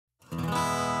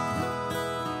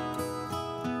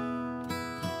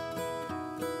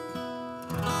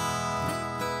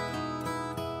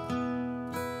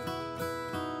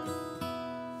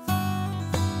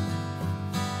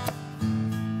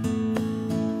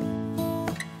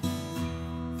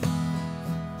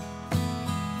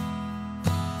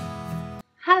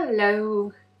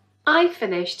Hello! I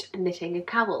finished knitting a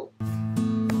cowl.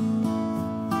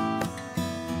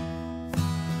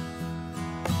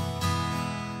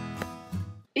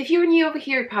 If you're new over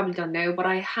here, you probably don't know, but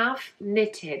I have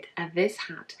knitted this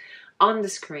hat on the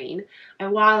screen a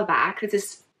while back.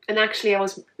 And actually I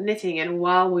was knitting it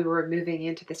while we were moving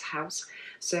into this house,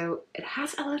 so it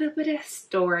has a little bit of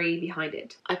story behind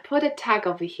it. I put a tag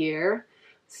over here,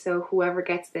 so whoever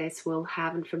gets this will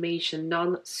have information: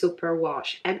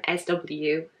 non-superwash,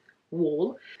 MSW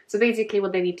wool. So basically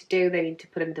what they need to do, they need to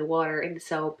put in the water in the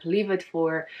soap, leave it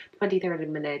for 20-30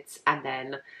 minutes, and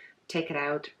then take it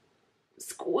out,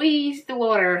 squeeze the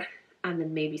water, and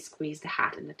then maybe squeeze the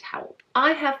hat in the towel.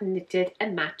 I have knitted a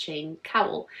matching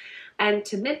cowl, and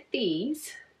to knit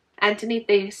these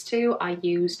two, I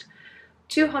used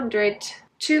 200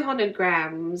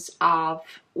 grams of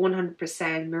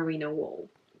 100% merino wool.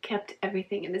 Kept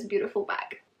everything in this beautiful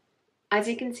bag. As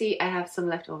you can see, I have some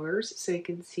leftovers, so you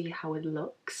can see how it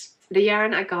looks. The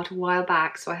yarn I got a while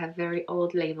back, so I have very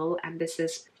old label, and this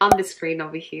is on the screen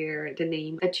over here, the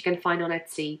name that you can find on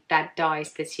Etsy that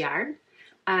dyes this yarn.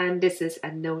 And this is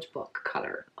a notebook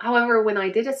color. However, when I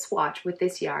did a swatch with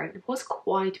this yarn, it was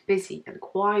quite busy and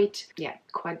quite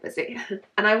busy.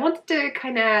 And I wanted to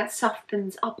kind of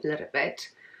soften up a little bit,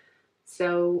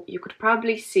 so you could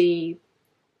probably see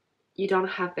you don't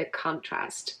have the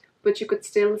contrast, but you could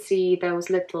still see those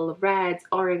little reds,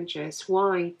 oranges,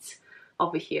 whites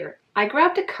over here. I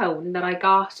grabbed a cone that I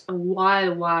got a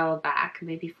while back,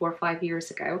 maybe 4 or 5 years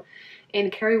ago,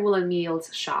 in Kerry Wool and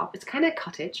Meal's shop. It's kind of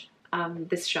cottage,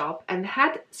 this shop, and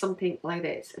had something like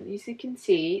this. And as you can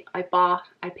see, I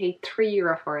paid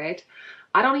 €3 for it.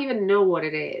 I don't even know what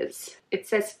it is. It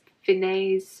says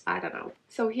finesse, I don't know.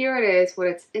 So here it is, what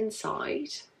it's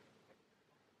inside.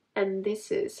 And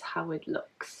this is how it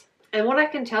looks. And what I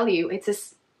can tell you,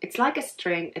 it's like a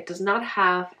string. It does not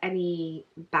have any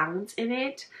bounce in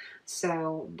it,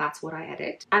 so that's what I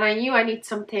added. And I knew I need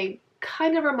something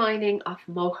kind of reminding of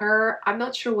mohair. I'm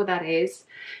not sure what that is.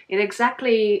 It's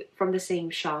exactly from the same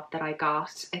shop that I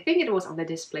got. I think it was on the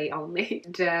display only.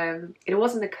 And, it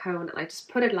wasn't a cone, and I just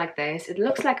put it like this. It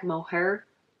looks like mohair,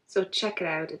 so check it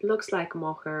out. It looks like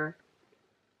mohair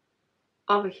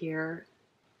over here,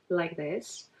 like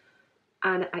this.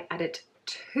 And I added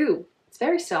 2. It's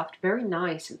very soft, very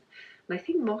nice, and I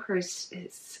think mohair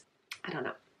is I don't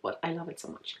know, but I love it so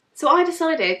much. So I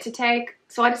decided to take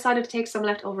some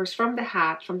leftovers from the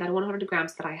hat, from that 100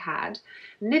 grams that I had,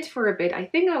 knit for a bit. I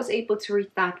think I was able to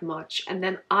reach that much, and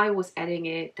then I was adding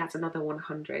it. That's another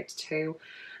 100 to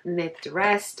knit the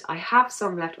rest. I have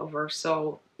some leftovers,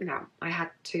 so you know, I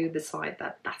had to decide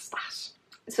that that's that.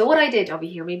 So what I did over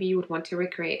here, maybe you would want to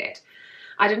recreate it.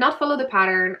 I did not follow the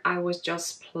pattern, I was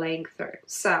just playing through.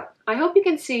 So I hope you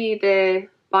can see the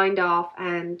bind off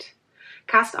and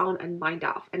cast on and bind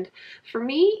off. And for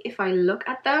me, if I look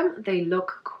at them, they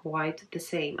look quite the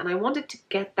same. And I wanted to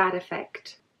get that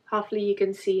effect. Hopefully you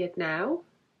can see it now.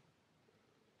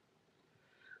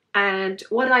 And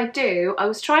what I do, I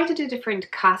was trying to do different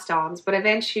cast-ons, but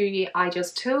eventually I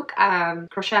just took a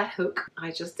crochet hook,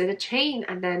 I just did a chain,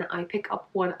 and then I pick up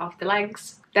one of the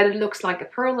legs. Then it looks like a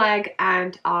purl leg,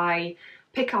 and I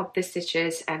pick up the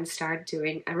stitches and start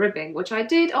doing a ribbing, which I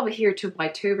did over here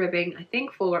 2x2 ribbing, I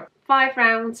think for 5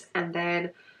 rounds, and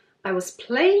then I was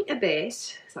playing a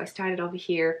bit, so I started over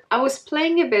here. I was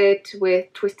playing a bit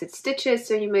with twisted stitches,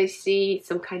 so you may see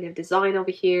some kind of design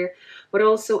over here, but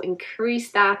also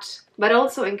increase number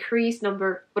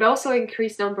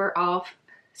of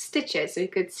stitches, so you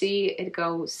could see it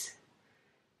goes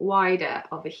wider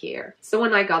over here. So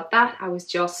when I got that, I was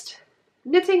just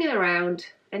knitting it around,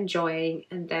 enjoying,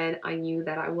 and then I knew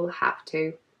that I will have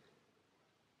to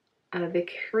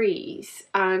decrease.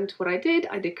 And what I did,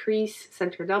 I decrease,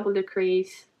 center double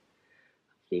decrease,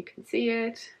 you can see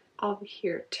it over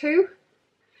here too,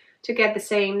 to get the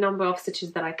same number of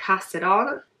stitches that I casted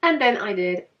on. And then I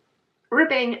did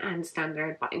ribbing and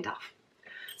standard bind off.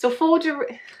 So for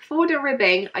the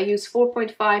ribbing, I used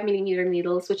 4.5mm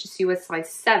needles, which is US size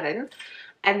 7,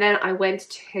 and then I went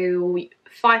to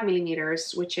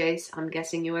 5mm, which is, I'm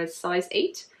guessing, US size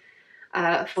 8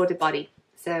 for the body.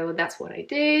 So that's what I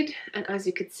did. And as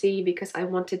you could see, because I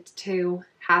wanted to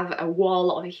have a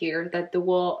wall over here, that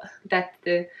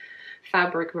the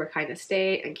fabric will kind of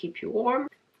stay and keep you warm.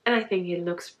 And I think it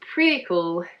looks pretty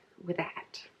cool with a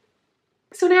hat.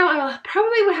 So now I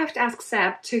probably will have to ask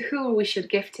Seb to who we should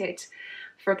gift it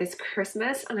for this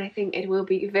Christmas, and I think it will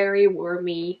be a very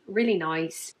warmy, really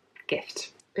nice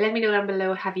gift. Let me know down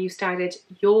below, have you started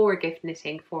your gift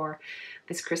knitting for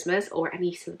this Christmas, or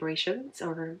any celebrations,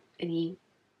 or any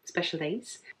special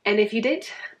days. And if you did,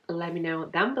 let me know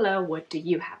down below, what do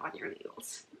you have on your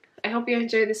needles? I hope you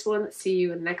enjoyed this one. See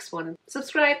you in the next one.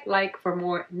 Subscribe, like for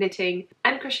more knitting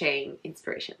and crocheting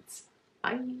inspirations.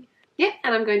 Bye. Yeah,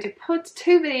 and I'm going to put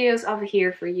 2 videos over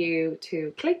here for you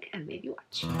to click and maybe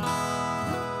watch.